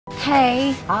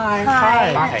Hey. Hi.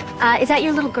 Hi. Is that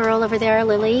your little girl over there,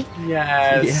 Lily?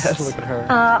 Yes. Look at her.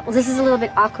 Well, this is a little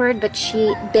bit awkward, but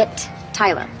she bit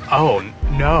Tyler. Oh,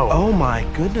 no. Oh my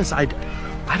goodness, I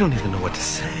don't even know what to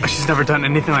say. She's never done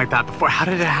anything like that before. How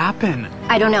did it happen?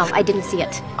 I don't know. I didn't see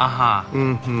it. Uh-huh.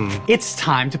 It's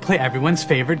time to play everyone's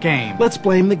favorite game. Let's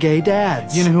blame the gay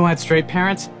dads. You know who had straight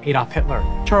parents? Adolf Hitler.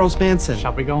 Charles Manson.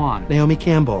 Shall we go on? Naomi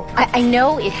Campbell. I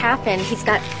know it happened. He's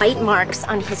got bite marks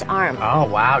on his arm. Oh,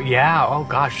 wow. Yeah. Oh,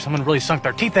 gosh. Someone really sunk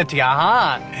their teeth into you,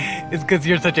 huh? It's because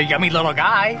you're such a yummy little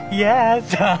guy.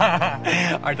 Yes.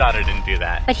 Our daughter didn't do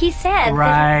that. But he said...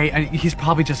 Right. He's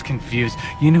probably just confused.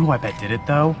 You know who I bet did it,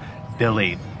 though?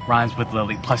 Billy. Rhymes with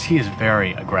Lily. Plus, he is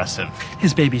very aggressive.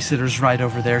 His babysitter's right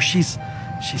over there. She's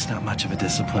not much of a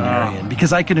disciplinarian,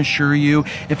 because I can assure you,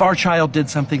 if our child did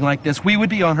something like this, we would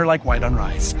be on her like white on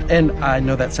rice. And I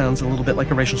know that sounds a little bit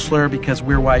like a racial slur because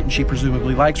we're white and she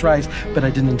presumably likes rice, but I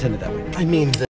didn't intend it that way. I mean,